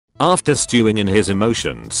After stewing in his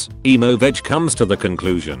emotions, Emo Veg comes to the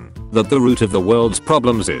conclusion that the root of the world's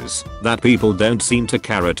problems is that people don't seem to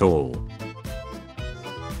care at all.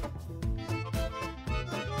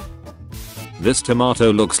 This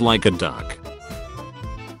tomato looks like a duck.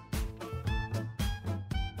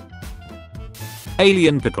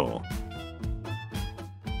 Alien pickle.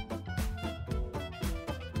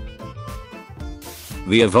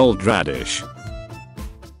 The evolved radish.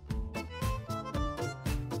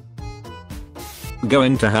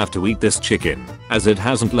 Going to have to eat this chicken, as it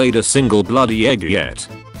hasn't laid a single bloody egg yet.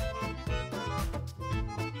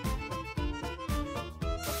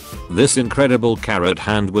 This incredible carrot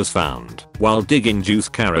hand was found while digging juice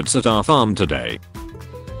carrots at our farm today.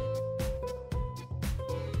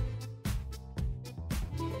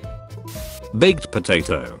 Baked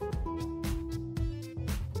potato.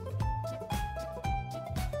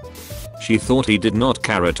 She thought he did not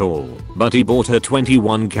care at all, but he bought her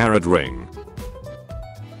 21 carat ring.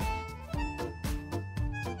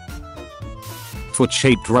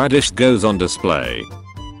 Foot-shaped radish goes on display.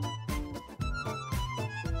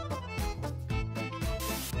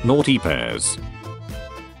 Naughty pears.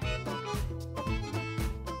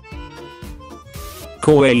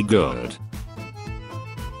 Koi good.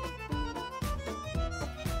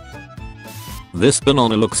 This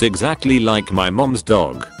banana looks exactly like my mom's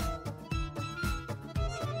dog.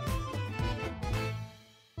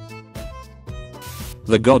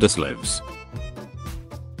 The goddess lives.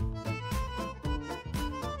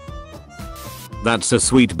 That's a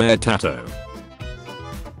sweet bear tattoo.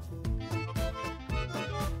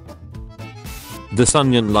 This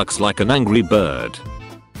onion looks like an angry bird.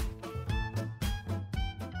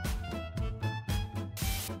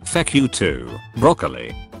 Feck you too,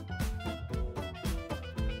 broccoli.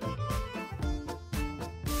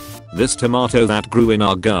 This tomato that grew in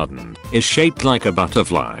our garden is shaped like a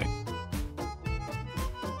butterfly.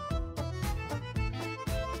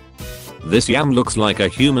 This yam looks like a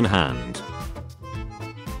human hand.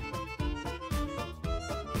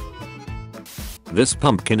 This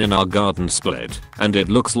pumpkin in our garden split, and it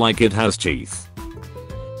looks like it has teeth.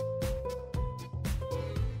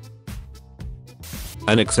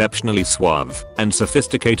 An exceptionally suave and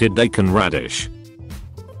sophisticated daikon radish.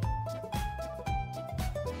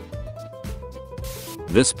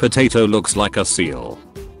 This potato looks like a seal.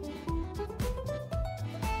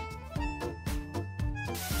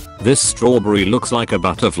 This strawberry looks like a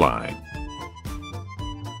butterfly.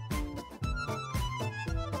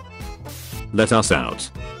 Let us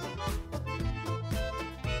out.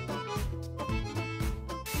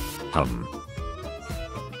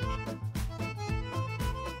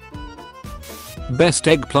 Best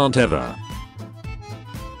eggplant ever.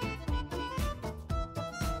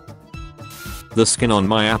 The skin on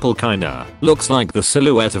my apple kinda looks like the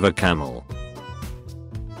silhouette of a camel.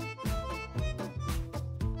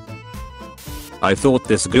 I thought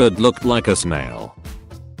this gourd looked like a snail.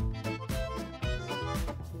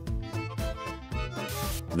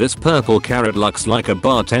 This purple carrot looks like a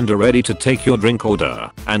bartender ready to take your drink order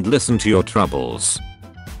and listen to your troubles.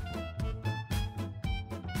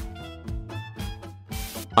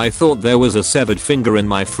 I thought there was a severed finger in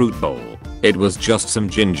my fruit bowl. It was just some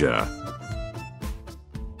ginger.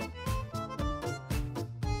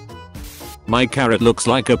 My carrot looks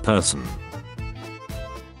like a person.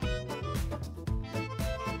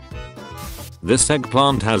 This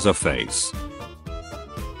eggplant has a face.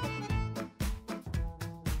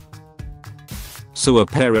 So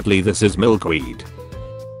apparently this is milkweed.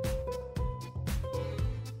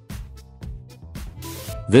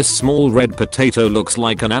 This small red potato looks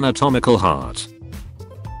like an anatomical heart.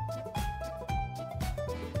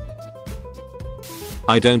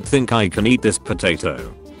 I don't think I can eat this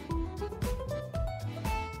potato.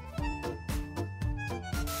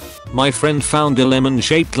 My friend found a lemon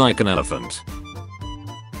shaped like an elephant.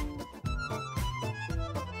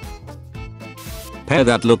 Pear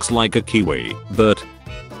that looks like a kiwi, but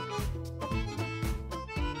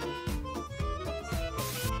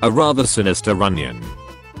a rather sinister onion.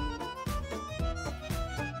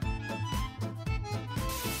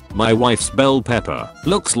 My wife's bell pepper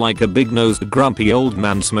looks like a big-nosed grumpy old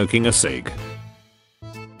man smoking a cig.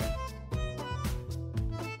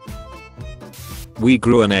 We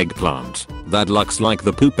grew an eggplant that looks like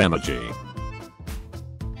the poop emoji.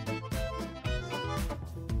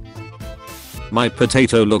 My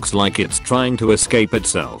potato looks like it's trying to escape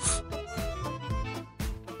itself.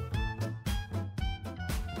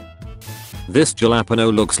 This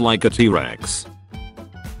jalapeno looks like a T-Rex.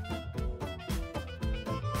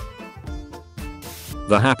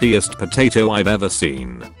 The happiest potato I've ever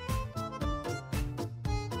seen.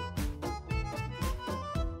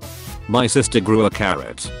 My sister grew a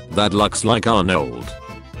carrot that looks like Arnold.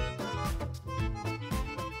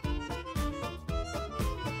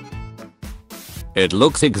 It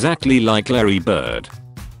looks exactly like Larry Bird.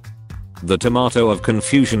 The tomato of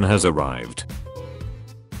confusion has arrived.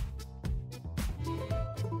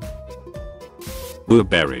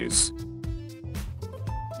 Blueberries.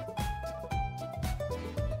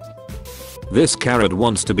 This carrot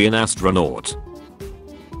wants to be an astronaut.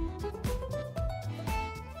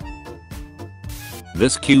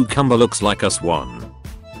 This cucumber looks like a swan.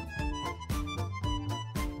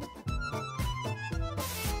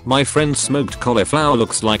 My friend's smoked cauliflower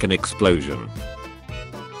looks like an explosion.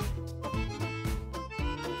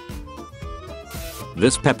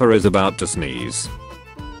 This pepper is about to sneeze.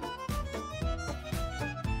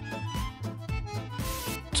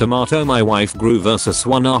 Tomato my wife grew versus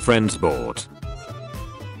one our friends bought.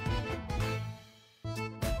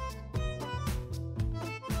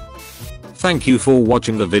 Thank you for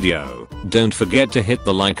watching the video. Don't forget to hit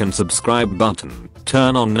the like and subscribe button.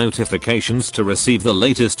 Turn on notifications to receive the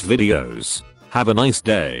latest videos. Have a nice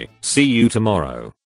day. See you tomorrow.